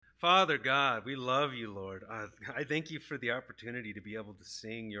Father God, we love you, Lord. I thank you for the opportunity to be able to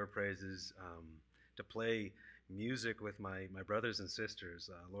sing your praises, to play music with my brothers and sisters.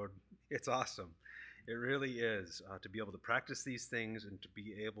 Lord, it's awesome. It really is to be able to practice these things and to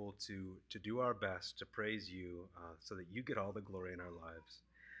be able to do our best to praise you so that you get all the glory in our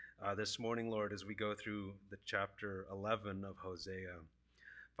lives. This morning, Lord, as we go through the chapter 11 of Hosea,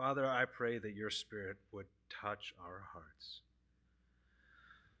 Father, I pray that your Spirit would touch our hearts.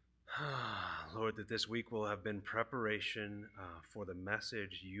 Lord, that this week will have been preparation for the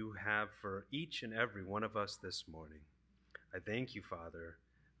message you have for each and every one of us this morning. I thank you, Father,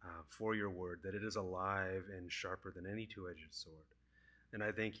 for your word, that it is alive and sharper than any two-edged sword. And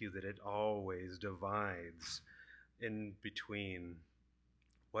I thank you that it always divides in between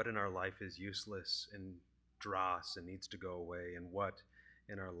what in our life is useless and dross and needs to go away and what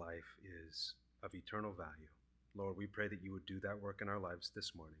in our life is of eternal value. Lord, we pray that you would do that work in our lives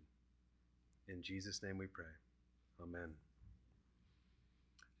this morning. In Jesus' name we pray. Amen.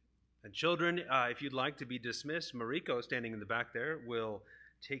 And children, if you'd like to be dismissed, Mariko, standing in the back there, will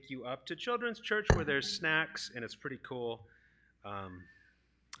take you up to Children's Church where there's snacks, and it's pretty cool. I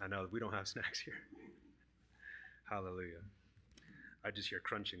know we don't have snacks here. Hallelujah. I just hear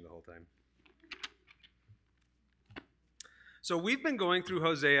crunching the whole time. So we've been going through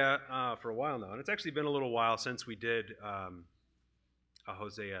Hosea for a while now, and it's actually been a little while since we did a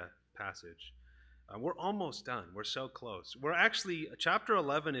Hosea passage. We're almost done. We're so close. We're actually, chapter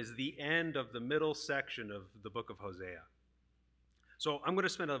 11 is the end of the middle section of the book of Hosea. So I'm going to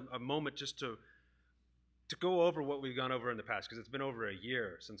spend a moment just to go over what we've gone over in the past, because it's been over a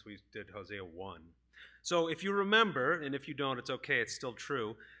year since we did Hosea 1. So if you remember, and if you don't, it's okay, it's still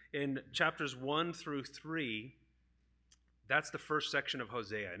true, in chapters 1 through 3, that's the first section of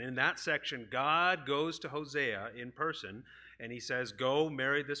Hosea. And in that section, God goes to Hosea in person, and he says, go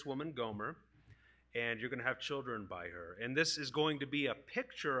marry this woman, Gomer, and you're going to have children by her. And this is going to be a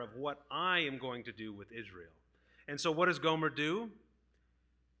picture of what I am going to do with Israel. And so what does Gomer do?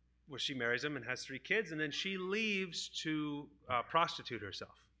 Well, she marries him and has 3 kids, and then she leaves to prostitute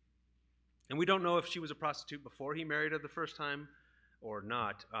herself. And we don't know if she was a prostitute before he married her the first time or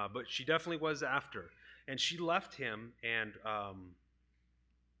not, but she definitely was after. And she left him and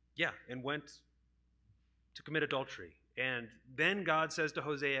went to commit adultery. And then God says to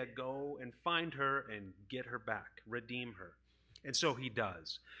Hosea, go and find her and get her back, redeem her. And so he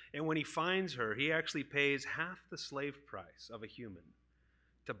does. And when he finds her, he actually pays half the slave price of a human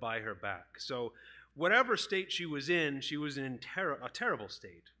to buy her back. So whatever state she was in a terrible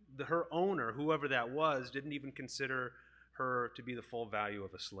state. Her owner, whoever that was, didn't even consider her to be the full value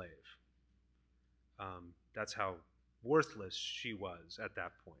of a slave. That's how worthless she was at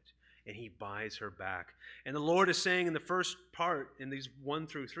that point. And he buys her back. And the Lord is saying in the first part, in these 1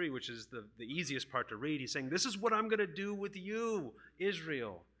 through 3, which is the easiest part to read, he's saying, this is what I'm going to do with you,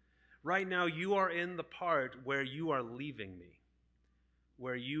 Israel. Right now, you are in the part where you are leaving me,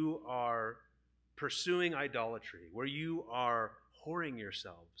 where you are pursuing idolatry, where you are whoring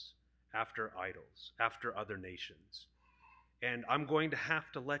yourselves after idols, after other nations. And I'm going to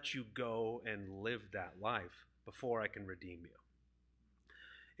have to let you go and live that life before I can redeem you.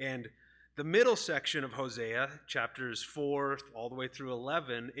 And the middle section of Hosea, chapters 4 all the way through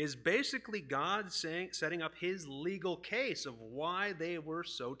 11, is basically God setting up his legal case of why they were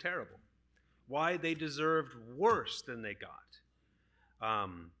so terrible, why they deserved worse than they got.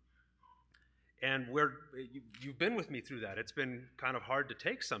 And you've been with me through that. It's been kind of hard to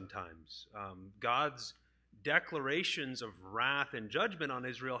take sometimes. God's declarations of wrath and judgment on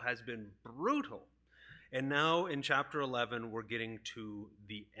Israel has been brutal. And now in chapter 11, we're getting to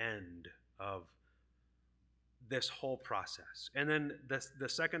the end of this whole process. And then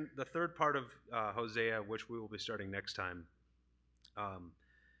the third part of Hosea, which we will be starting next time,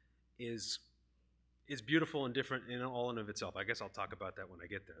 is beautiful and different in all and of itself. I guess I'll talk about that when I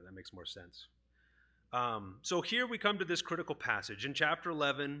get there. That makes more sense. So here we come to this critical passage. In chapter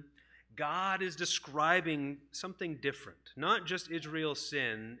 11, God is describing something different. Not just Israel's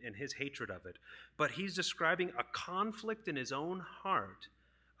sin and his hatred of it, but he's describing a conflict in his own heart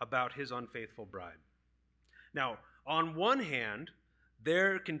about his unfaithful bride. Now, on one hand,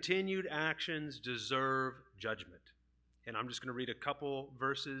 their continued actions deserve judgment. And I'm just going to read a couple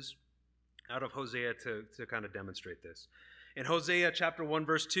verses out of Hosea to kind of demonstrate this. In Hosea chapter 1,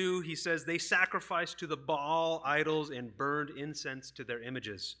 verse 2, he says, they sacrificed to the Baal idols and burned incense to their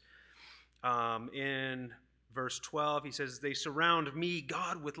images. In verse 12, he says, they surround me,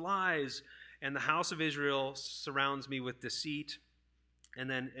 God, with lies, and the house of Israel surrounds me with deceit. And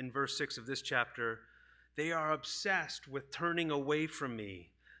then in verse 6 of this chapter, they are obsessed with turning away from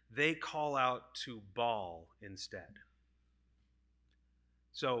me. they call out to Baal instead.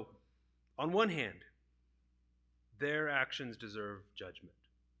 So, on one hand, their actions deserve judgment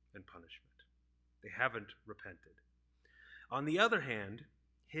and punishment. They haven't repented. On the other hand,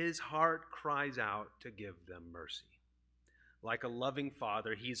 his heart cries out to give them mercy. Like a loving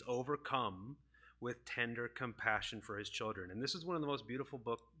father, he's overcome with tender compassion for his children. And this is one of the most beautiful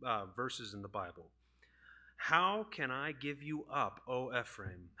verses in the Bible. How can I give you up, O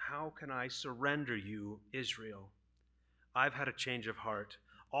Ephraim? How can I surrender you, Israel? I've had a change of heart.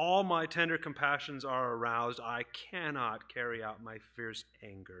 All my tender compassions are aroused. I cannot carry out my fierce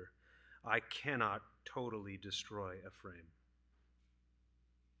anger. I cannot totally destroy Ephraim.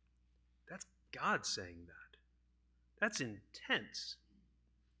 That's God saying that. That's intense.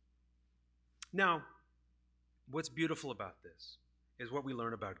 Now, what's beautiful about this is what we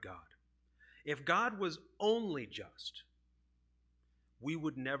learn about God. If God was only just, we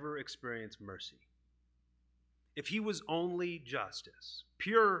would never experience mercy. If he was only justice,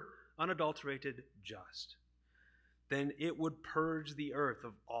 pure, unadulterated, just, then it would purge the earth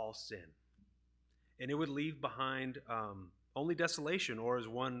of all sin. And it would leave behind only desolation, or as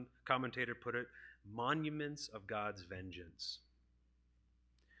one commentator put it, monuments of God's vengeance.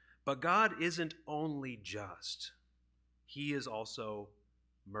 But God isn't only just, he is also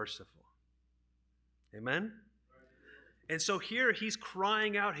merciful. Amen? And so here he's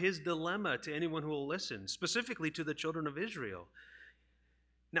crying out his dilemma to anyone who will listen, specifically to the children of Israel.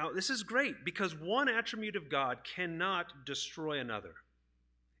 Now, this is great because one attribute of God cannot destroy another.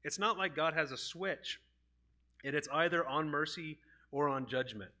 It's not like God has a switch and it's either on mercy or on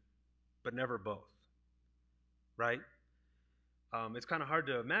judgment, but never both. Right? It's kind of hard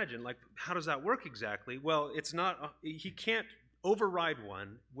to imagine, like, how does that work exactly? Well, it's not, he can't override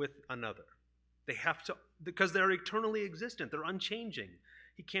one with another. They have to, because they're eternally existent, they're unchanging.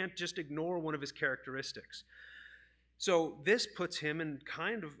 He can't just ignore one of his characteristics. So this puts him in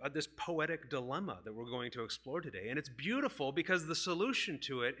kind of this poetic dilemma that we're going to explore today. And it's beautiful because the solution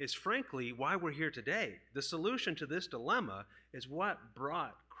to it is, frankly, why we're here today. The solution to this dilemma is what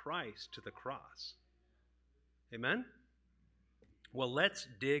brought Christ to the cross. Amen? Well, let's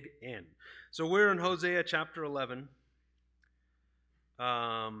dig in. So we're in Hosea chapter 11.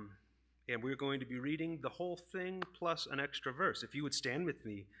 And we're going to be reading the whole thing plus an extra verse. If you would stand with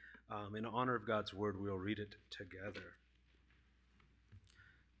me in honor of God's word, we'll read it together.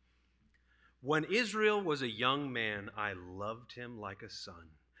 When Israel was a young man, I loved him like a son,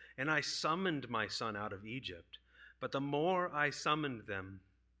 and I summoned my son out of Egypt. But the more I summoned them,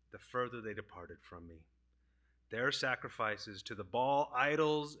 the further they departed from me. Their sacrifices to the Baal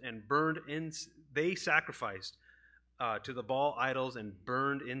idols and they sacrificed to the Baal idols and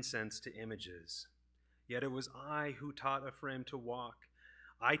burned incense to images. Yet it was I who taught Ephraim to walk.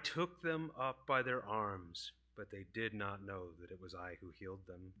 I took them up by their arms, but they did not know that it was I who healed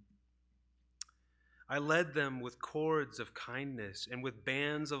them. I led them with cords of kindness and with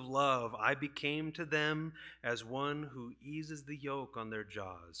bands of love. I became to them as one who eases the yoke on their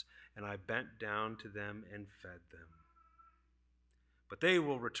jaws, and I bent down to them and fed them. But they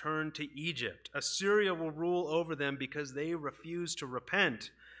will return to Egypt. Assyria will rule over them because they refuse to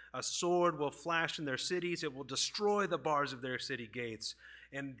repent. A sword will flash in their cities. It will destroy the bars of their city gates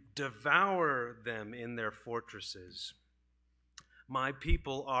and devour them in their fortresses. My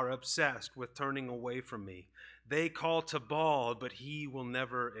people are obsessed with turning away from me. They call to Baal, but he will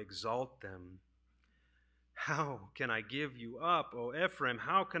never exalt them. How can I give you up, O Ephraim?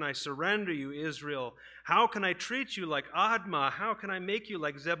 How can I surrender you, Israel? How can I treat you like Admah? How can I make you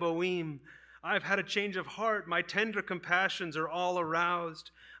like Zeboim? I've had a change of heart. My tender compassions are all aroused.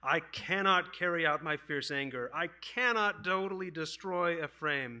 I cannot carry out my fierce anger. I cannot totally destroy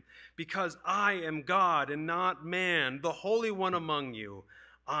Ephraim, because I am God and not man, the Holy One among you.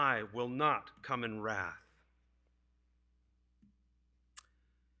 I will not come in wrath.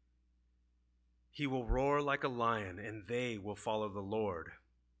 He will roar like a lion, and they will follow the Lord.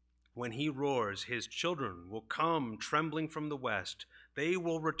 When he roars, his children will come trembling from the west. They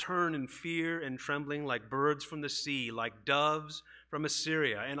will return in fear and trembling like birds from the sea, like doves from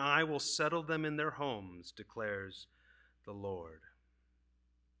Assyria, and I will settle them in their homes, declares the Lord.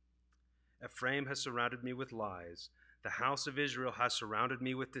 Ephraim has surrounded me with lies. The house of Israel has surrounded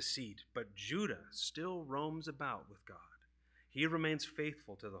me with deceit, but Judah still roams about with God. He remains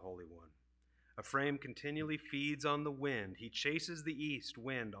faithful to the Holy One. Ephraim continually feeds on the wind. He chases the east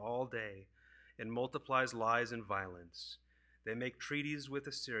wind all day and multiplies lies and violence. They make treaties with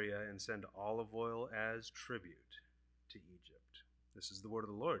Assyria and send olive oil as tribute to Egypt. This is the word of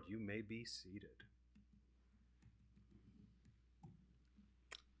the Lord. You may be seated.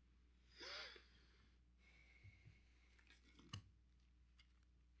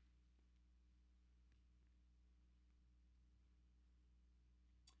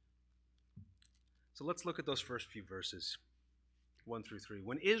 So let's look at those first few verses, 1 through 3.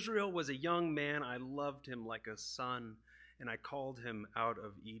 When Israel was a young man, I loved him like a son, and I called him out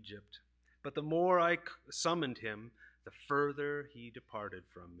of Egypt. But the more I summoned him, the further he departed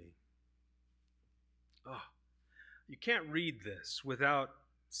from me. Oh, you can't read this without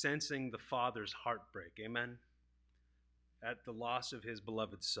sensing the father's heartbreak, amen? At the loss of his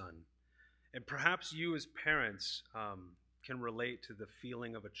beloved son. And perhaps you as parents can relate to the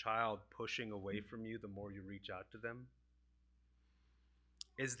feeling of a child pushing away from you the more you reach out to them.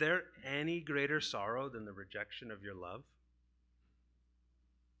 Is there any greater sorrow than the rejection of your love?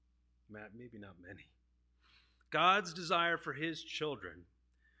 Maybe not many. God's desire for his children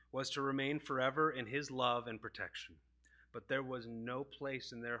was to remain forever in his love and protection, but there was no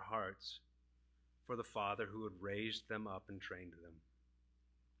place in their hearts for the Father who had raised them up and trained them.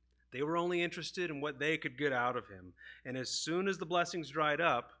 They were only interested in what they could get out of him, and as soon as the blessings dried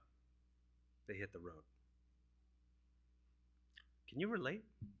up, they hit the road. Can you relate?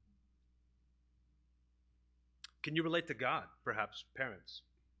 Can you relate to God? Perhaps parents,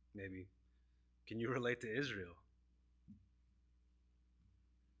 maybe. Can you relate to Israel?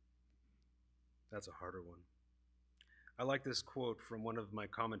 That's a harder one. I like this quote from one of my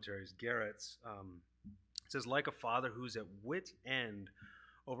commentaries, Garrett's. It says, like a father who's at wit's end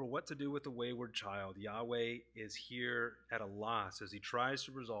over what to do with the wayward child, Yahweh is here at a loss as he tries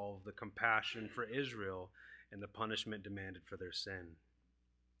to resolve the compassion for Israel and the punishment demanded for their sin.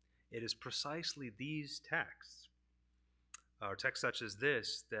 It is precisely these texts, or texts such as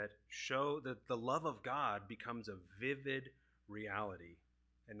this, that show that the love of God becomes a vivid reality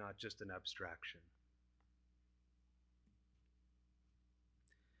and not just an abstraction.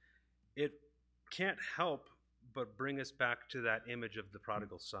 It can't help but bring us back to that image of the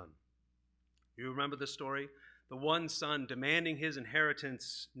prodigal son. You remember the story? The one son demanding his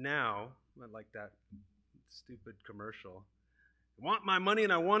inheritance now, like that stupid commercial. I want my money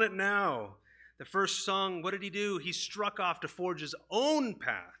and I want it now. The first son, what did he do? He struck off to forge his own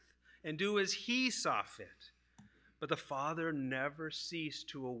path and do as he saw fit. But the father never ceased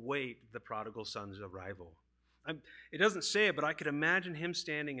to await the prodigal son's arrival. It doesn't say it, but I could imagine him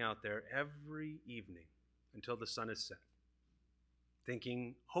standing out there every evening until the sun is set,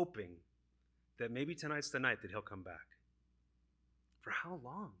 thinking, hoping that maybe tonight's the night that he'll come back. For how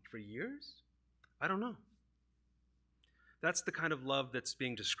long? For years? I don't know. That's the kind of love that's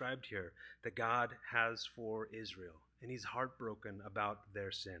being described here that God has for Israel, and he's heartbroken about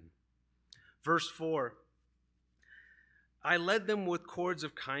their sin. Verse 4, I led them with cords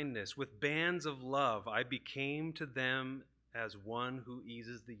of kindness, with bands of love. I became to them as one who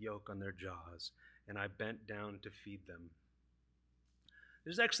eases the yoke on their jaws, and I bent down to feed them.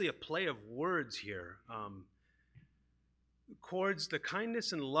 There's actually a play of words here. Cords, the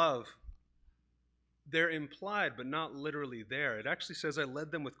kindness and love, they're implied but not literally there. It actually says I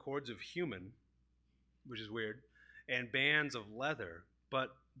led them with cords of human, which is weird, and bands of leather.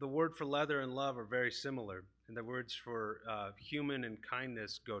 But the word for leather and love are very similar, and the words for human and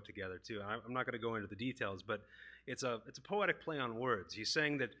kindness go together too. I'm not going to go into the details, but it's a poetic play on words. He's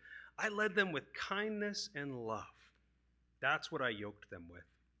saying that I led them with kindness and love. That's what I yoked them with.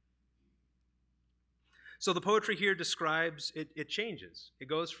 So the poetry here describes, it changes. It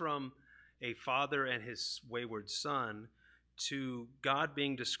goes from a father and his wayward son to God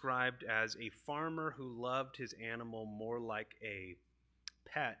being described as a farmer who loved his animal more like a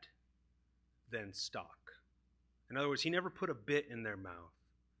pet than stock. In other words, he never put a bit in their mouth.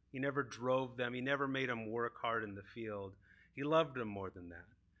 He never drove them. He never made them work hard in the field. He loved them more than that.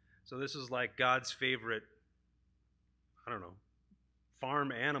 So this is like God's favorite,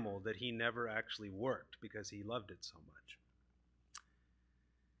 farm animal that he never actually worked because he loved it so much.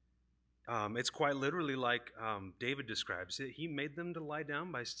 It's quite literally like David describes it. He made them to lie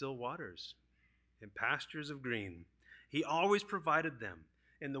down by still waters in pastures of green. He always provided them.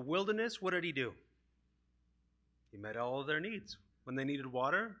 In the wilderness, what did he do? He met all of their needs. When they needed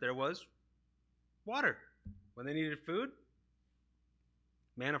water, there was water. When they needed food,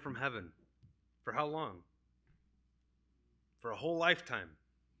 manna from heaven. For how long? For a whole lifetime.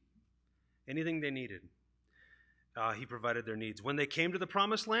 Anything they needed, he provided their needs. When they came to the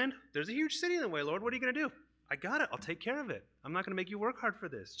promised land, there's a huge city in the way, Lord. What are you going to do? I got it. I'll take care of it. I'm not going to make you work hard for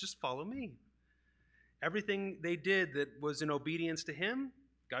this. Just follow me. Everything they did that was in obedience to him,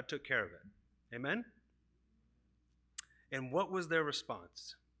 God took care of it. Amen? And what was their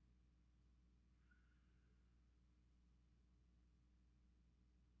response?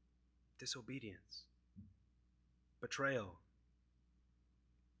 Disobedience. Betrayal.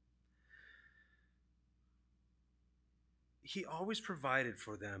 He always provided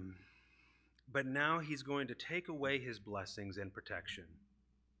for them, but now he's going to take away his blessings and protection.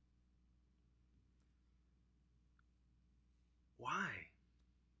 Why?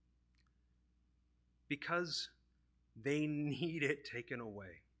 Because they need it taken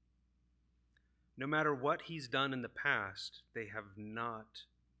away. No matter what he's done in the past, they have not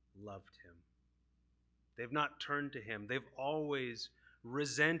loved him. They've not turned to him. They've always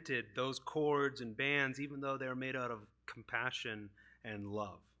resented those cords and bands, even though they're made out of compassion and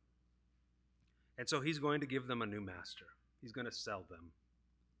love. And so he's going to give them a new master. He's going to sell them.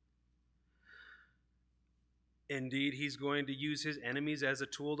 Indeed, he's going to use his enemies as a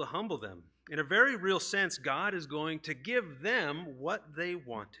tool to humble them. In a very real sense, God is going to give them what they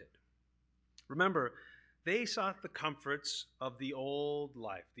wanted. Remember, they sought the comforts of the old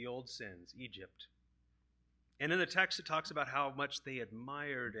life, the old sins, Egypt. And in the text, it talks about how much they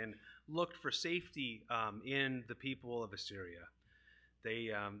admired and looked for safety in the people of Assyria.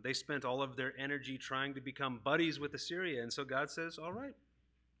 They spent all of their energy trying to become buddies with Assyria. And so God says, all right,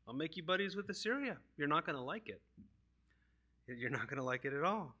 I'll make you buddies with Assyria. You're not going to like it. You're not going to like it at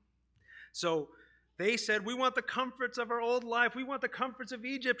all. So they said, we want the comforts of our old life. We want the comforts of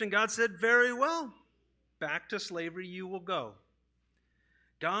Egypt. And God said, very well, back to slavery you will go.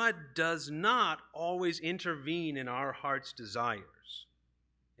 God does not always intervene in our heart's desires.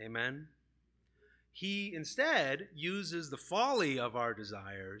 Amen? He instead uses the folly of our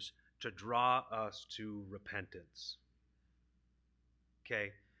desires to draw us to repentance.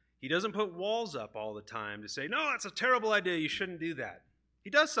 Okay? He doesn't put walls up all the time to say, no, that's a terrible idea, you shouldn't do that. He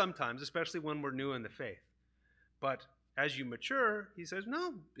does sometimes, especially when we're new in the faith. But as you mature, he says,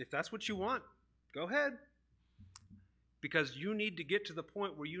 no, if that's what you want, go ahead. Because you need to get to the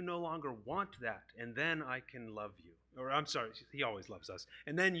point where you no longer want that, and then I can love you. Or I'm sorry, he always loves us.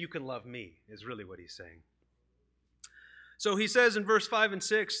 And then you can love me, is really what he's saying. So he says in verse 5 and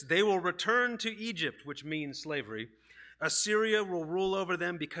 6, they will return to Egypt, which means slavery. Assyria will rule over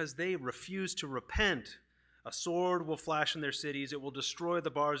them because they refuse to repent. A sword will flash in their cities. It will destroy the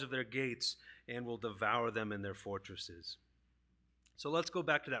bars of their gates and will devour them in their fortresses. So let's go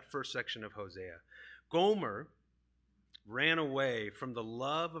back to that first section of Hosea. Gomer ran away from the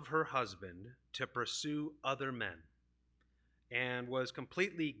love of her husband to pursue other men and was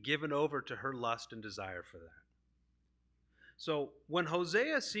completely given over to her lust and desire for that. So when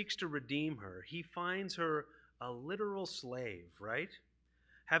Hosea seeks to redeem her, he finds her a literal slave, right?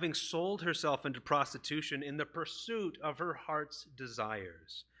 Having sold herself into prostitution in the pursuit of her heart's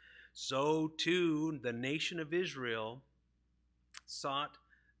desires. So too the nation of Israel sought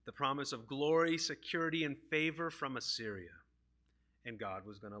the promise of glory, security, and favor from Assyria. And God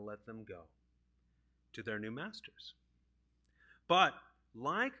was going to let them go to their new masters. But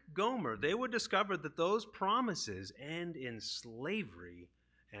like Gomer, they would discover that those promises end in slavery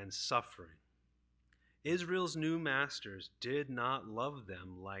and suffering. Israel's new masters did not love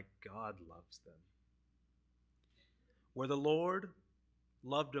them like God loves them. Where the Lord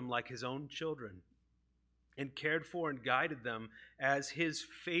loved them like his own children and cared for and guided them as his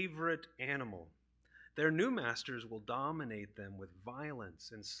favorite animal, their new masters will dominate them with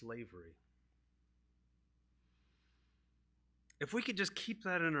violence and slavery. If we could just keep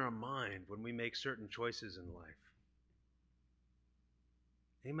that in our mind when we make certain choices in life.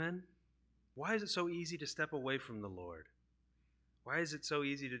 Amen? Why is it so easy to step away from the Lord? Why is it so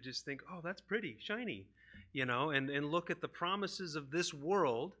easy to just think, oh, that's pretty, shiny, and look at the promises of this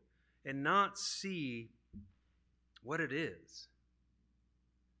world and not see what it is?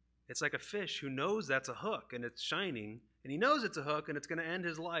 It's like a fish who knows that's a hook and it's shining, and he knows it's a hook and it's going to end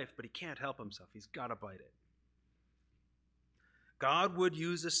his life, but he can't help himself. He's got to bite it. God would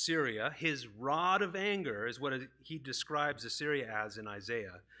use Assyria, his rod of anger is what he describes Assyria as in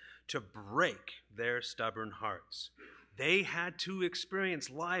Isaiah, to break their stubborn hearts. They had to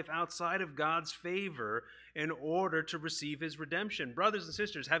experience life outside of God's favor in order to receive his redemption. Brothers and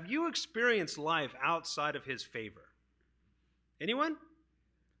sisters, have you experienced life outside of his favor? Anyone?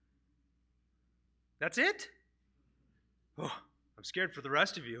 That's it? Oh, I'm scared for the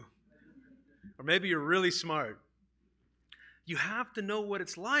rest of you. Or maybe you're really smart. You have to know what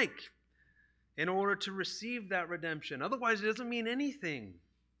it's like in order to receive that redemption. Otherwise, it doesn't mean anything.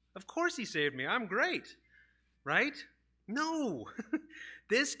 Of course he saved me. I'm great. Right? No.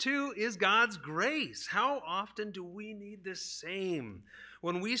 This too is God's grace. How often do we need the same?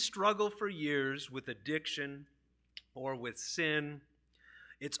 When we struggle for years with addiction or with sin,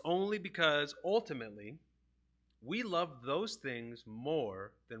 it's only because ultimately we love those things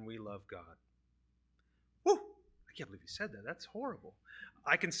more than we love God. Whew! I can't believe you said that. That's horrible.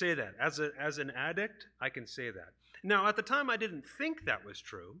 I can say that. As an addict, I can say that. Now, at the time, I didn't think that was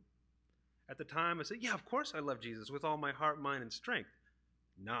true. At the time, I said, yeah, of course I love Jesus with all my heart, mind, and strength.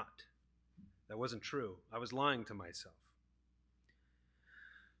 Not. That wasn't true. I was lying to myself.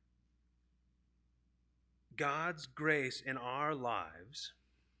 God's grace in our lives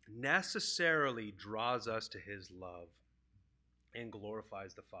necessarily draws us to his love and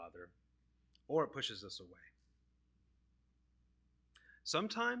glorifies the Father, or it pushes us away.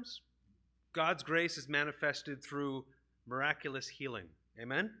 Sometimes God's grace is manifested through miraculous healing.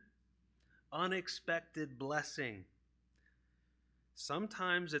 Amen? Unexpected blessing.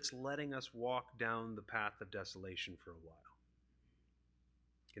 Sometimes it's letting us walk down the path of desolation for a while.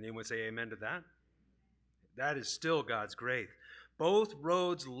 Can anyone say amen to that? That is still God's grace. Both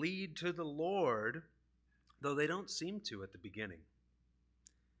roads lead to the Lord, though they don't seem to at the beginning.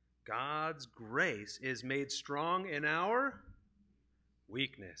 God's grace is made strong in our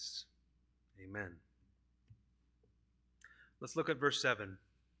weakness. Amen. Let's look at verse 7.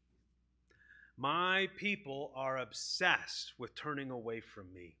 My people are obsessed with turning away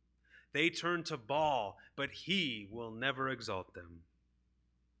from me. They turn to Baal, but he will never exalt them.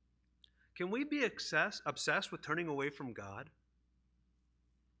 Can we be obsessed with turning away from God?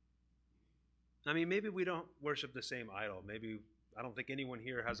 I mean, maybe we don't worship the same idol. Maybe, I don't think anyone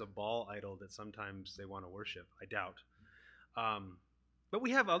here has a Baal idol that sometimes they want to worship. I doubt. But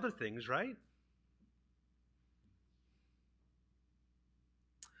we have other things, right?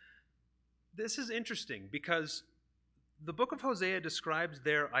 This is interesting because the book of Hosea describes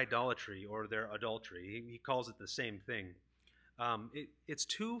their idolatry or their adultery. He calls it the same thing. It's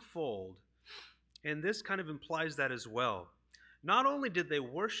twofold, and this kind of implies that as well. Not only did they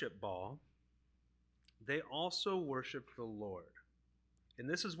worship Baal, they also worshiped the Lord. And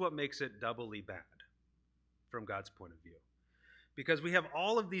this is what makes it doubly bad from God's point of view. Because we have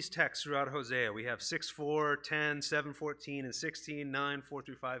all of these texts throughout Hosea. We have 6:4, 10, 7:14, and 16, 9, 4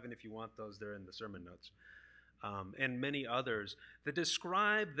 through 5, and if you want those, they're in the sermon notes. And many others that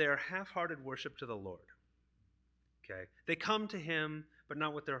describe their half-hearted worship to the Lord. Okay, they come to him, but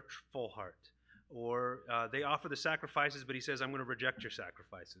not with their full heart. Or they offer the sacrifices, but he says, I'm going to reject your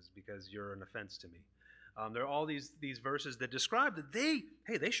sacrifices because you're an offense to me. There are all these verses that describe that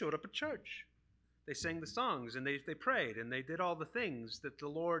they showed up at church. They sang the songs, and they prayed, and they did all the things that the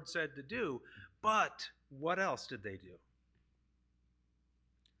Lord said to do. But what else did they do?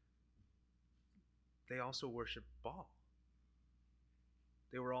 They also worshiped Baal.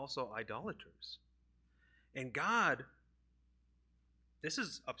 They were also idolaters. And God, this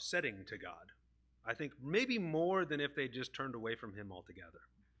is upsetting to God. I think maybe more than if they just turned away from him altogether.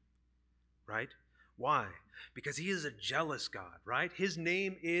 Right? Why? Because he is a jealous God, right? His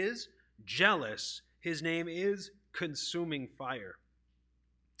name is jealous. His name is consuming fire.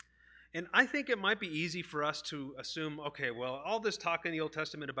 And I think it might be easy for us to assume, okay, well, all this talk in the Old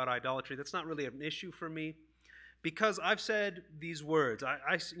Testament about idolatry, that's not really an issue for me because I've said these words.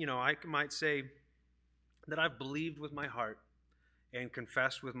 I might say that I've believed with my heart and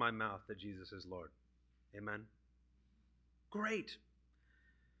confessed with my mouth that Jesus is Lord. Amen? Great.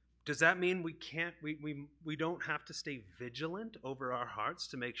 Does that mean we don't have to stay vigilant over our hearts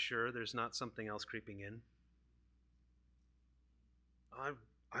to make sure there's not something else creeping in?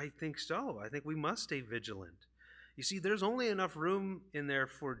 I think so. I think we must stay vigilant. You see, there's only enough room in there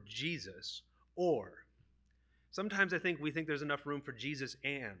for Jesus, or sometimes I think we think there's enough room for Jesus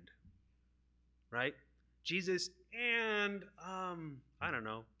and, right? Jesus and, I don't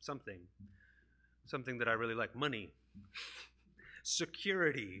know, something that I really like. Money,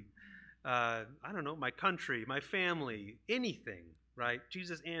 security, I don't know, my country, my family, anything, right?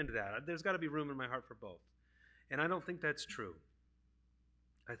 Jesus and that. There's got to be room in my heart for both. And I don't think that's true.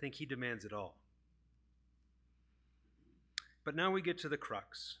 I think he demands it all. But now we get to the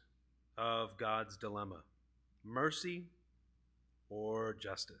crux of God's dilemma. Mercy or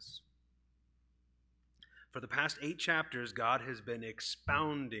justice. For the past 8 chapters, God has been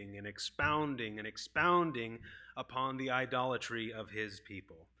expounding and expounding and expounding upon the idolatry of his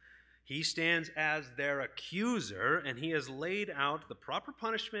people. He stands as their accuser, and he has laid out the proper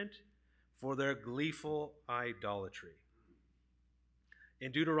punishment for their gleeful idolatry.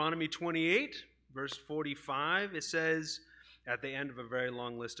 In Deuteronomy 28, verse 45, it says, at the end of a very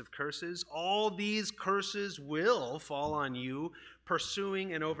long list of curses, all these curses will fall on you,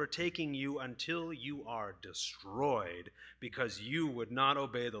 pursuing and overtaking you until you are destroyed, because you would not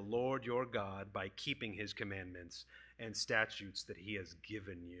obey the Lord your God by keeping his commandments and statutes that he has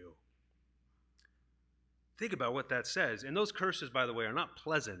given you. Think about what that says. And those curses, by the way, are not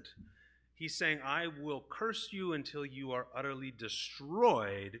pleasant. He's saying, I will curse you until you are utterly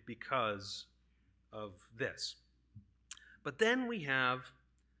destroyed because of this. But then we have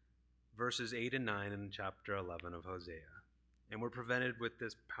verses 8 and 9 in chapter 11 of Hosea. And we're presented with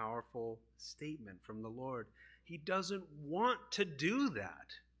this powerful statement from the Lord. He doesn't want to do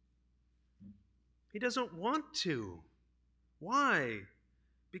that. He doesn't want to. Why?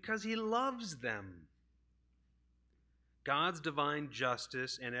 Because he loves them. God's divine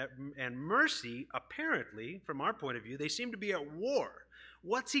justice and mercy, apparently, from our point of view, they seem to be at war.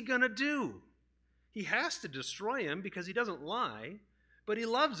 What's he going to do? He has to destroy him because he doesn't lie, but he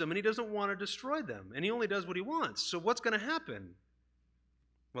loves them and he doesn't want to destroy them, and he only does what he wants. So what's going to happen?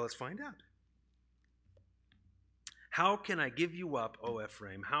 Well, let's find out. How can I give you up, O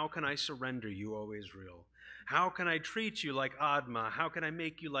Ephraim? How can I surrender you, O Israel? How can I treat you like Admah? How can I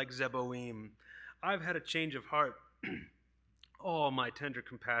make you like Zeboim? I've had a change of heart. All my tender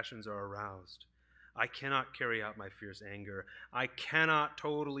compassions are aroused. I cannot carry out my fierce anger. I cannot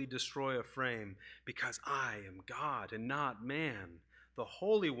totally destroy Ephraim, because I am God and not man, the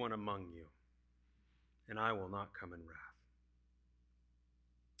Holy One among you, and I will not come in wrath.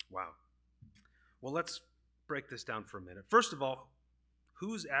 Wow. Well, let's break this down for a minute. First of all,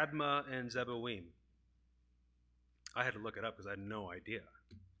 who's Admah and Zeboim? I had to look it up because I had no idea.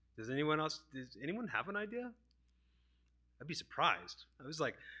 Does anyone have an idea? I'd be surprised. I was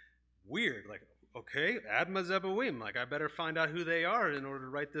like, weird. Like, okay, Admah, Zeboim. Like, I better find out who they are in order to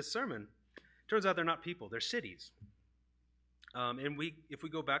write this sermon. Turns out they're not people. They're cities. And if we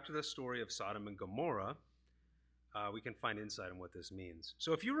go back to the story of Sodom and Gomorrah, we can find insight on what this means.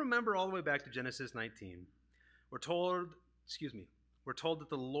 So if you remember all the way back to Genesis 19, we're told that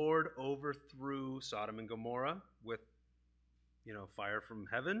the Lord overthrew Sodom and Gomorrah with, fire from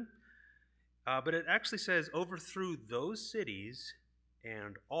heaven. But it actually says overthrew those cities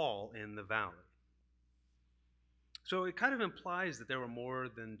and all in the valley. So it kind of implies that there were more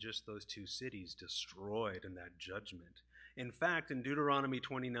than just those two cities destroyed in that judgment. In fact, in Deuteronomy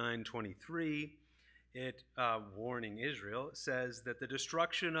 29:23, it warning Israel, says that the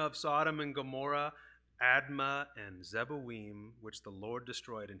destruction of Sodom and Gomorrah, Admah and Zeboim, which the Lord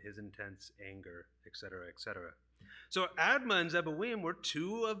destroyed in his intense anger, etc., etc. So Admah and Zeboim were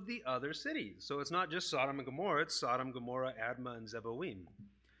two of the other cities. So it's not just Sodom and Gomorrah, it's Sodom, Gomorrah, Admah, and Zeboim.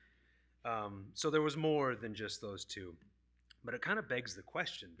 So there was more than just those two. But it kind of begs the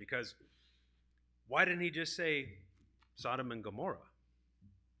question, because why didn't he just say Sodom and Gomorrah?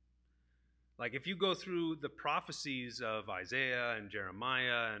 Like, if you go through the prophecies of Isaiah and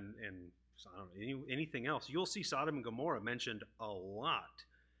Jeremiah and anything else, you'll see Sodom and Gomorrah mentioned a lot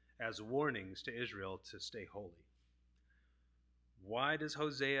as warnings to Israel to stay holy. Why does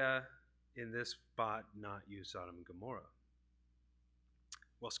Hosea in this spot not use Sodom and Gomorrah?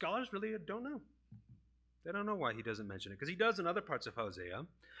 Well, scholars really don't know. They don't know why he doesn't mention it, because he does in other parts of Hosea.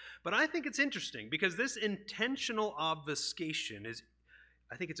 But I think it's interesting, because this intentional obfuscation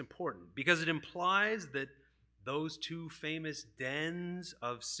I think it's important, because it implies that those two famous dens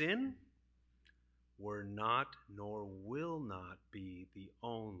of sin were not nor will not be the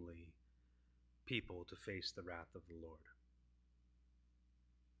only people to face the wrath of the Lord.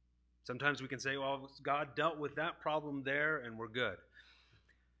 Sometimes we can say, well, God dealt with that problem there and we're good.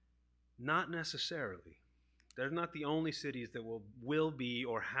 Not necessarily. They're not the only cities that will be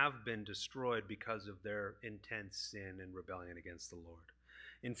or have been destroyed because of their intense sin and rebellion against the Lord.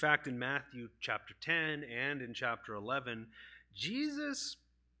 In fact, in Matthew chapter 10 and in chapter 11, Jesus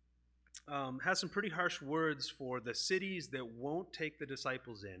has some pretty harsh words for the cities that won't take the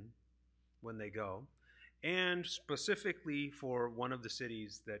disciples in when they go, and specifically for one of the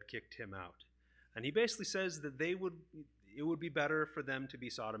cities that kicked him out. And he basically says that it would be better for them to be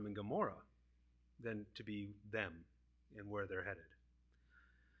Sodom and Gomorrah than to be them and where they're headed.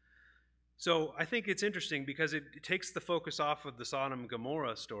 So I think it's interesting because it takes the focus off of the Sodom and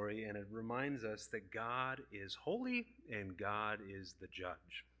Gomorrah story, and it reminds us that God is holy and God is the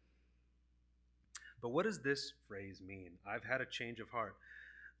judge. But what does this phrase mean? I've had a change of heart.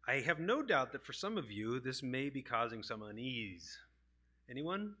 I have no doubt that for some of you, this may be causing some unease.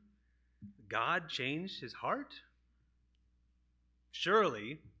 Anyone? God changed his heart?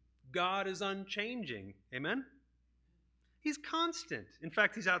 Surely, God is unchanging. Amen? He's constant. In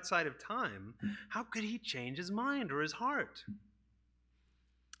fact, he's outside of time. How could he change his mind or his heart?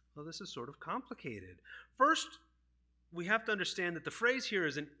 Well, this is sort of complicated. First, we have to understand that the phrase here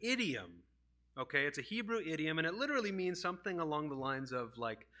is an idiom. Okay, it's a Hebrew idiom, and it literally means something along the lines of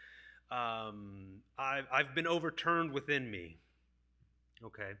like, I've been overturned within me.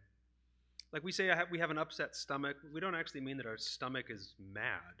 Okay, like we say we have an upset stomach. We don't actually mean that our stomach is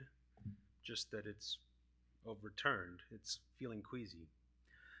mad, just that it's overturned. It's feeling queasy.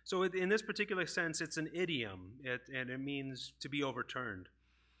 So in this particular sense, it's an idiom, and it means to be overturned.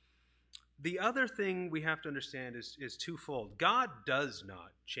 The other thing we have to understand is twofold. God does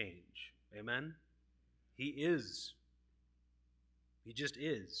not change. Amen? He is. He just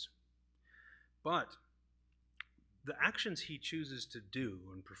is. But the actions he chooses to do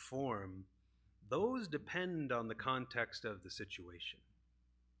and perform, those depend on the context of the situation.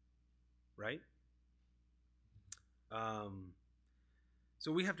 Right?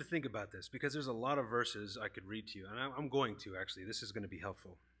 So we have to think about this because there's a lot of verses I could read to you, and I'm going to, actually. This is going to be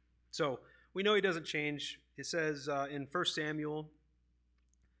helpful. So we know he doesn't change. It says in 1 Samuel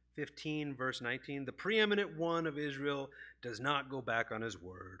 15, verse 19, the preeminent one of Israel does not go back on his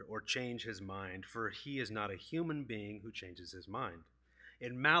word or change his mind, for he is not a human being who changes his mind.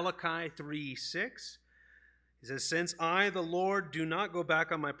 In Malachi 3:6, he says, since I, the Lord, do not go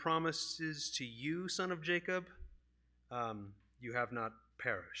back on my promises to you, son of Jacob, you have not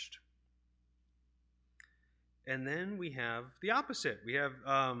perished. And then we have the opposite. We have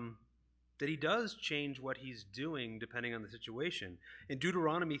that he does change what he's doing depending on the situation. In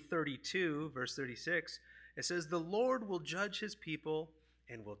Deuteronomy 32, verse 36, it says, the Lord will judge his people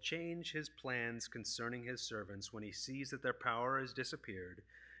and will change his plans concerning his servants when he sees that their power has disappeared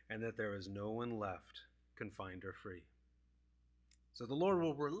and that there is no one left confined or free. So the Lord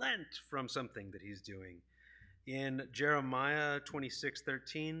will relent from something that he's doing. In Jeremiah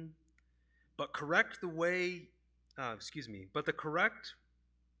 26:13, but correct the way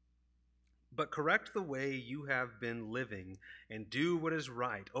you have been living and do what is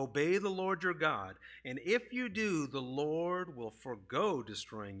right. Obey the Lord your God, and if you do, the Lord will forgo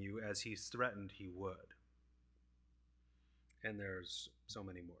destroying you as he threatened he would. And there's so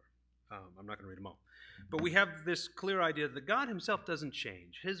many more. I'm not going to read them all. But we have this clear idea that God himself doesn't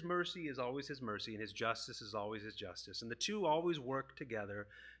change. His mercy is always his mercy, and his justice is always his justice. And the two always work together.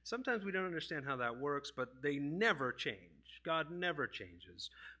 Sometimes we don't understand how that works, but they never change. God never changes.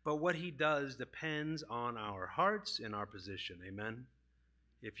 But what he does depends on our hearts and our position. Amen?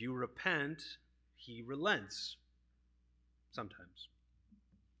 If you repent, he relents. Sometimes.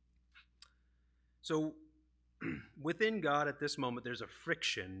 So, within God at this moment, there's a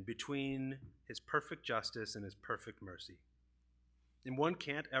friction between his perfect justice and his perfect mercy. And one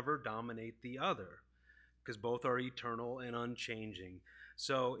can't ever dominate the other because both are eternal and unchanging.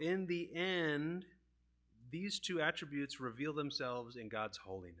 So in the end, these two attributes reveal themselves in God's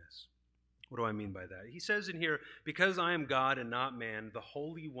holiness. What do I mean by that? He says in here, because I am God and not man, the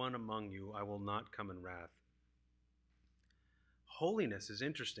Holy One among you, I will not come in wrath. Holiness is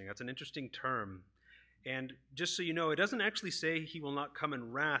interesting. That's an interesting term. And just so you know, it doesn't actually say he will not come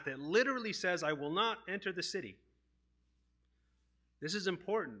in wrath. It literally says, I will not enter the city. This is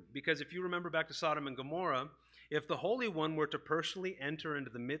important because if you remember back to Sodom and Gomorrah, if the Holy One were to personally enter into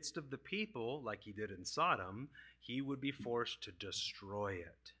the midst of the people, like he did in Sodom, he would be forced to destroy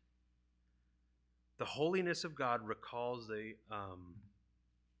it. The holiness of God recalls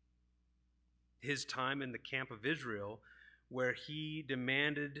his time in the camp of Israel, where he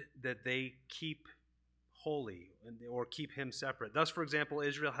demanded that they keep holy or keep him separate. Thus, for example,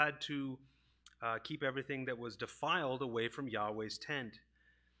 Israel had to keep everything that was defiled away from Yahweh's tent.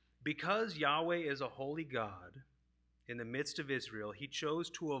 Because Yahweh is a holy God in the midst of Israel, he chose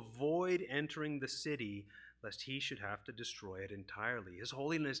to avoid entering the city lest he should have to destroy it entirely. His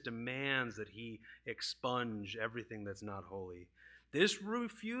holiness demands that he expunge everything that's not holy. This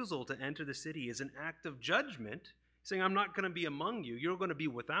refusal to enter the city is an act of judgment, saying, I'm not going to be among you, you're going to be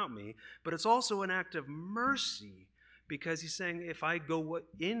without me. But it's also an act of mercy, because he's saying, if I go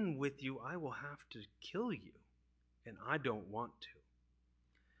in with you, I will have to kill you, and I don't want to.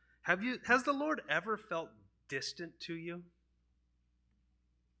 Has the Lord ever felt distant to you?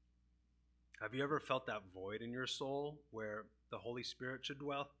 Have you ever felt that void in your soul where the Holy Spirit should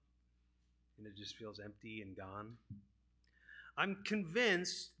dwell, and it just feels empty and gone? I'm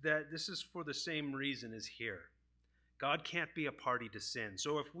convinced that this is for the same reason as here. God can't be a party to sin.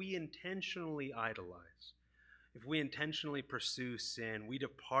 So if we intentionally idolize, if we intentionally pursue sin, we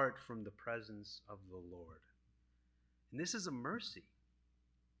depart from the presence of the Lord. And this is a mercy.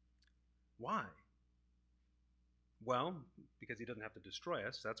 Why? Well, because he doesn't have to destroy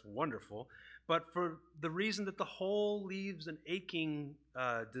us. That's wonderful. But for the reason that the whole leaves an aching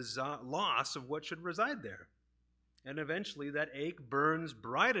loss of what should reside there. And eventually that ache burns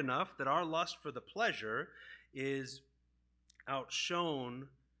bright enough that our lust for the pleasure is outshone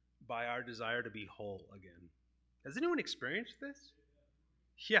by our desire to be whole again. Has anyone experienced this?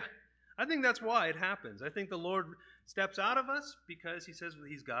 Yeah, I think that's why it happens. I think the Lord steps out of us because he says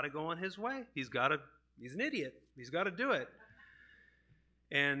he's got to go on his way. He's an idiot. He's got to do it.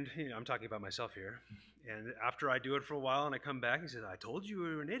 And I'm talking about myself here. And after I do it for a while and I come back, he says, I told you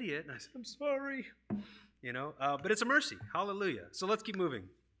you were an idiot. And I said, I'm sorry. But it's a mercy. Hallelujah. So let's keep moving.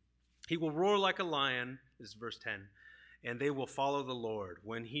 He will roar like a lion, this is verse 10, and they will follow the Lord.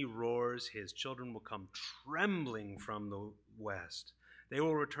 When he roars, his children will come trembling from the west. They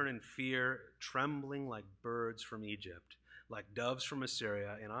will return in fear, trembling like birds from Egypt, like doves from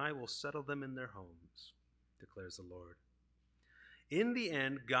Assyria, and I will settle them in their homes, declares the Lord. In the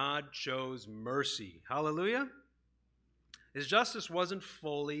end, God chose mercy. Hallelujah. His justice wasn't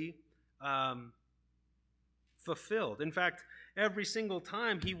fully fulfilled. In fact, every single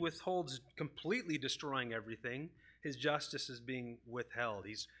time he withholds completely destroying everything, his justice is being withheld.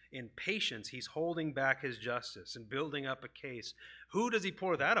 He's in patience. He's holding back his justice and building up a case. Who does he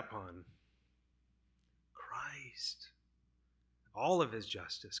pour that upon? Christ. All of his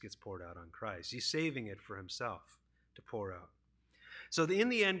justice gets poured out on Christ. He's saving it for himself to pour out. So in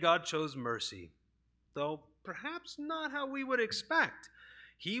the end, God chose mercy, though perhaps not how we would expect.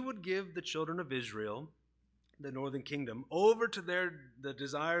 He would give the children of Israel, the northern kingdom, over to the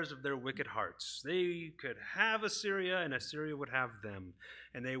desires of their wicked hearts. They could have Assyria, and Assyria would have them,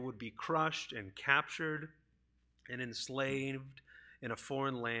 and they would be crushed and captured and enslaved in a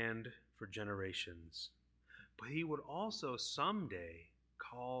foreign land for generations. But he would also someday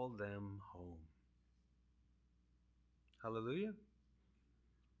call them home. Hallelujah.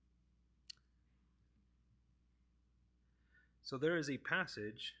 So there is a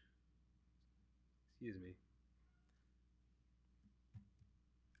passage, excuse me.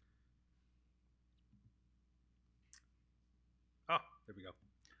 Oh, there we go.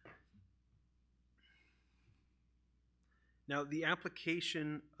 Now, the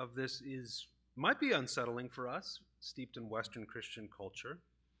application of this might be unsettling for us, steeped in Western Christian culture.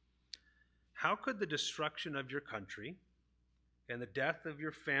 How could the destruction of your country and the death of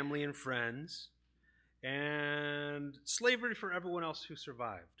your family and friends and slavery for everyone else who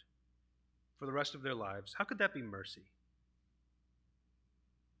survived for the rest of their lives, how could that be mercy?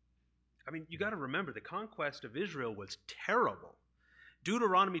 I mean, you got to remember, the conquest of Israel was terrible.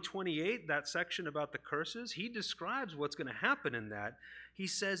 Deuteronomy 28, that section about the curses, he describes what's going to happen in that. He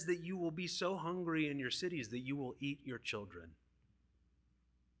says that you will be so hungry in your cities that you will eat your children.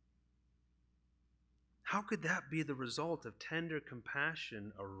 How could that be the result of tender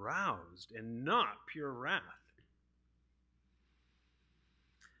compassion aroused and not pure wrath?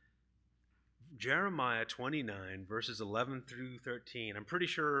 Jeremiah 29, verses 11 through 13. I'm pretty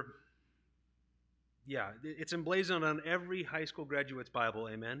sure, it's emblazoned on every high school graduate's Bible,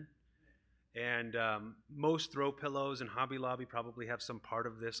 amen? And most throw pillows and Hobby Lobby probably have some part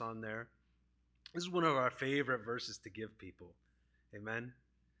of this on there. This is one of our favorite verses to give people, amen?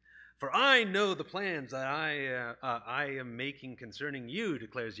 For I know the plans that I am making concerning you,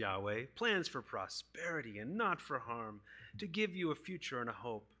 declares Yahweh, plans for prosperity and not for harm, to give you a future and a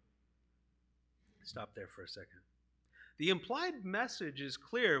hope. Stop there for a second. The implied message is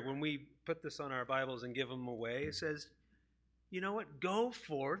clear when we put this on our Bibles and give them away. It says, you know what? Go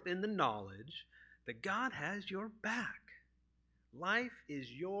forth in the knowledge that God has your back. Life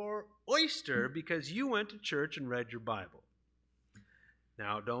is your oyster because you went to church and read your Bible.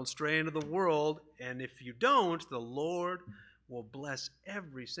 Now, don't stray into the world, and if you don't, the Lord will bless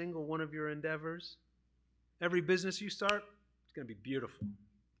every single one of your endeavors. Every business you start, it's going to be beautiful,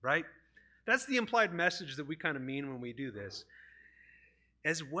 right? That's the implied message that we kind of mean when we do this.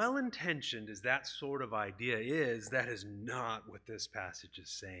 As well-intentioned as that sort of idea is, that is not what this passage is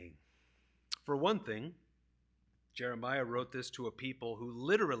saying. For one thing, Jeremiah wrote this to a people who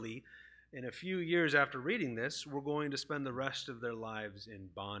literally, in a few years after reading this, were going to spend the rest of their lives in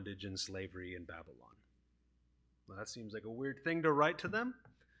bondage and slavery in Babylon. Well, that seems like a weird thing to write to them.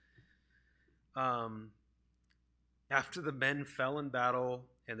 After the men fell in battle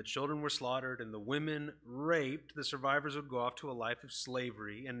and the children were slaughtered and the women raped, the survivors would go off to a life of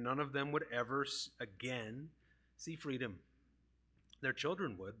slavery, and none of them would ever again see freedom. Their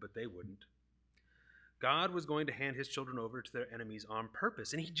children would, but they wouldn't. God was going to hand his children over to their enemies on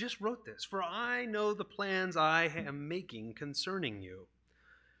purpose. And he just wrote this. For I know the plans I am making concerning you.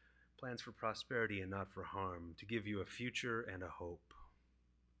 Plans for prosperity and not for harm, to give you a future and a hope.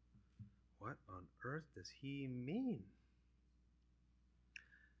 What on earth does he mean?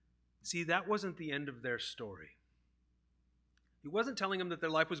 See, that wasn't the end of their story. He wasn't telling them that their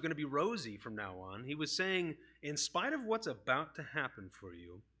life was going to be rosy from now on. He was saying, in spite of what's about to happen for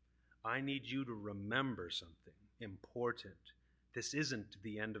you, I need you to remember something important. This isn't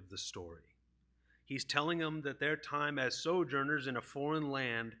the end of the story. He's telling them that their time as sojourners in a foreign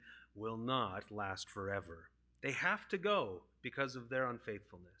land will not last forever. They have to go because of their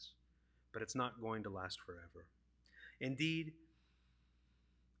unfaithfulness, but it's not going to last forever. Indeed,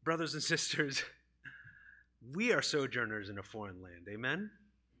 brothers and sisters, we are sojourners in a foreign land. Amen?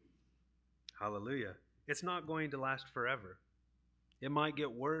 Hallelujah. It's not going to last forever. It might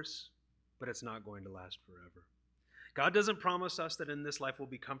get worse, but it's not going to last forever. God doesn't promise us that in this life we'll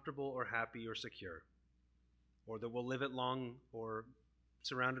be comfortable or happy or secure, or that we'll live it long or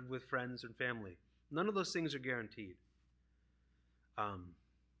surrounded with friends and family. None of those things are guaranteed.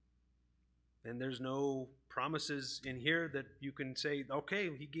 And there's no promises in here that you can say, okay,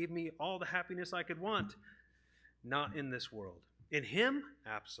 he gave me all the happiness I could want. Not in this world. In him,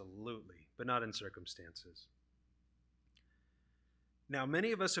 absolutely, but not in circumstances. Now,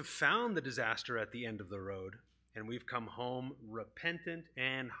 many of us have found the disaster at the end of the road, and we've come home repentant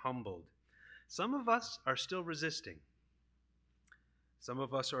and humbled. Some of us are still resisting. Some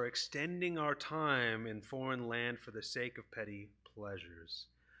of us are extending our time in foreign land for the sake of petty pleasures.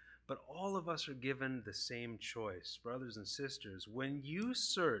 But all of us are given the same choice. Brothers and sisters, when you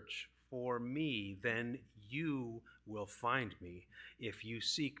search for me, then you will find me if you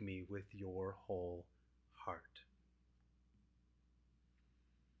seek me with your whole heart.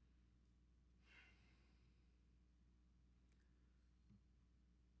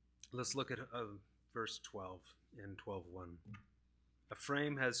 Let's look at verse 12 and 12:1.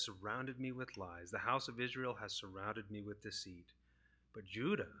 Ephraim has surrounded me with lies. The house of Israel has surrounded me with deceit. But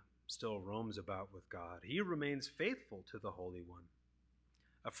Judah still roams about with God. He remains faithful to the Holy One.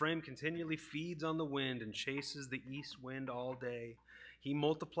 Ephraim continually feeds on the wind and chases the east wind all day. He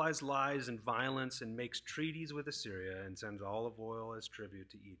multiplies lies and violence and makes treaties with Assyria and sends olive oil as tribute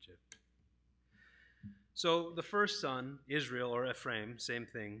to Egypt. So the first son, Israel or Ephraim, same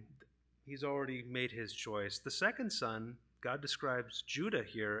thing. He's already made his choice. The second son, God describes Judah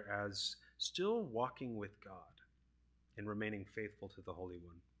here as still walking with God and remaining faithful to the Holy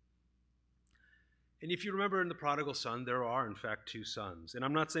One. And if you remember in the prodigal son, there are in fact two sons. And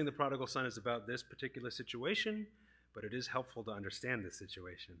I'm not saying the prodigal son is about this particular situation, but it is helpful to understand this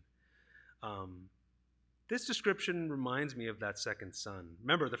situation. This description reminds me of that second son.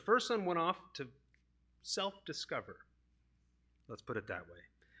 Remember, the first son went off to self-discover. Let's put it that way.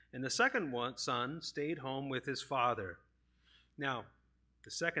 And the second son stayed home with his father. Now,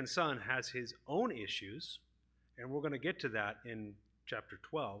 the second son has his own issues, and we're going to get to that in chapter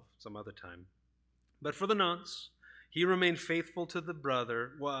 12 some other time. But for the nonce, he remained faithful to the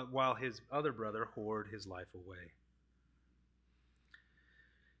brother while his other brother whored his life away.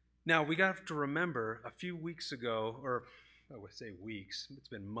 Now, we got to remember a few weeks ago, or I would say weeks, it's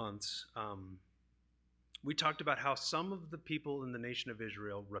been months, we talked about how some of the people in the nation of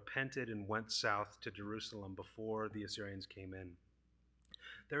Israel repented and went south to Jerusalem before the Assyrians came in.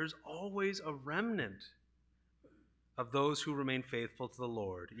 There's always a remnant of those who remain faithful to the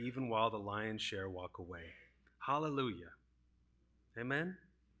Lord, even while the lion's share walk away. Hallelujah. Amen?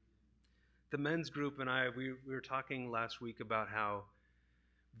 The men's group and I, we were talking last week about how,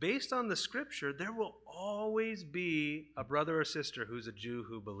 based on the scripture, there will always be a brother or sister who's a Jew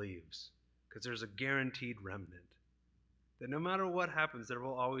who believes, because there's a guaranteed remnant. That no matter what happens, there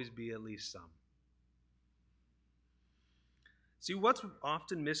will always be at least some. See, what's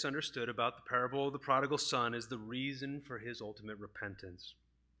often misunderstood about the parable of the prodigal son is the reason for his ultimate repentance.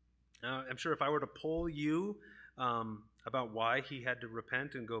 Now, I'm sure if I were to poll you about why he had to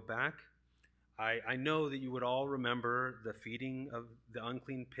repent and go back, I know that you would all remember the feeding of the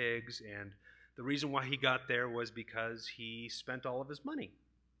unclean pigs, and the reason why he got there was because he spent all of his money,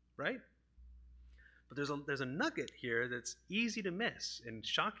 right? But there's a nugget here that's easy to miss and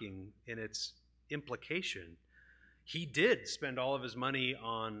shocking in its implication. He did spend all of his money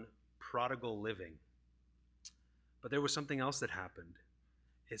on prodigal living. But there was something else that happened.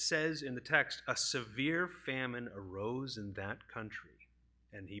 It says in the text, a severe famine arose in that country,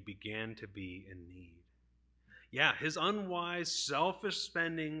 and he began to be in need. Yeah, his unwise, selfish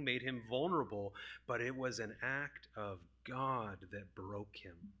spending made him vulnerable, but it was an act of God that broke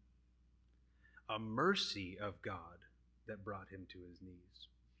him. A mercy of God that brought him to his knees.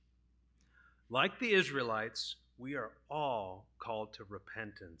 Like the Israelites, we are all called to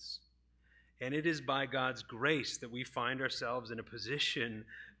repentance. And it is by God's grace that we find ourselves in a position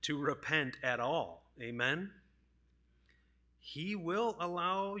to repent at all. Amen? He will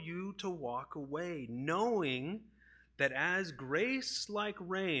allow you to walk away, knowing that as grace like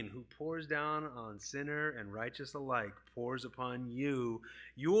rain who pours down on sinner and righteous alike pours upon you,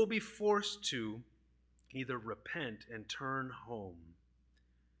 you will be forced to either repent and turn home,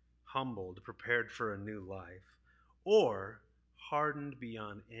 humbled, prepared for a new life, or hardened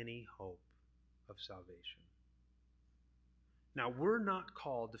beyond any hope of salvation. Now, we're not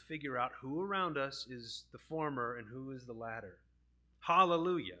called to figure out who around us is the former and who is the latter.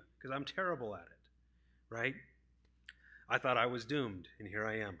 Hallelujah, because I'm terrible at it, right? I thought I was doomed, and here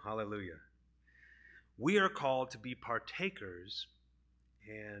I am. Hallelujah. We are called to be partakers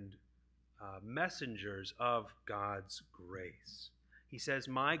and messengers of God's grace. He says,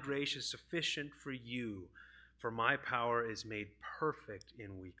 "My grace is sufficient for you, for my power is made perfect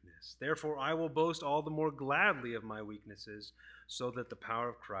in weakness. Therefore, I will boast all the more gladly of my weaknesses, so that the power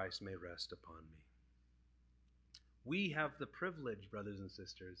of Christ may rest upon me." We have the privilege, brothers and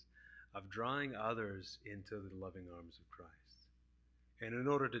sisters, of drawing others into the loving arms of Christ. And in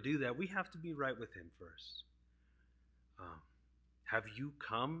order to do that, we have to be right with Him first. Have you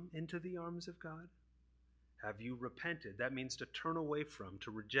come into the arms of God? Have you repented? That means to turn away from,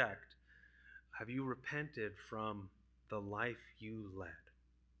 to reject. Have you repented from the life you led?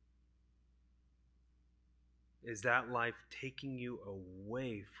 Is that life taking you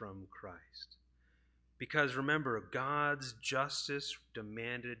away from Christ? Because remember, God's justice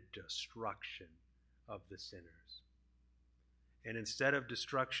demanded destruction of the sinners. And instead of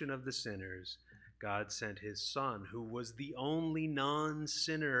destruction of the sinners, God sent His Son, who was the only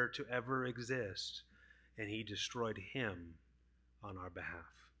non-sinner to ever exist, and He destroyed Him on our behalf.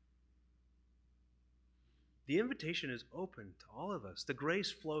 The invitation is open to all of us. The grace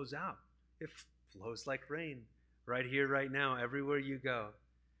flows out. It flows like rain right here, right now, everywhere you go.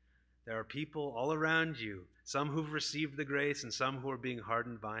 There are people all around you, some who've received the grace and some who are being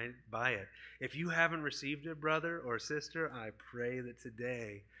hardened by it. If you haven't received it, brother or sister, I pray that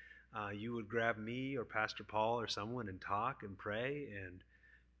today you would grab me or Pastor Paul or someone and talk and pray and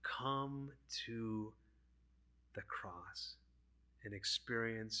come to the cross and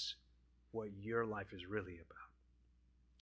experience what your life is really about.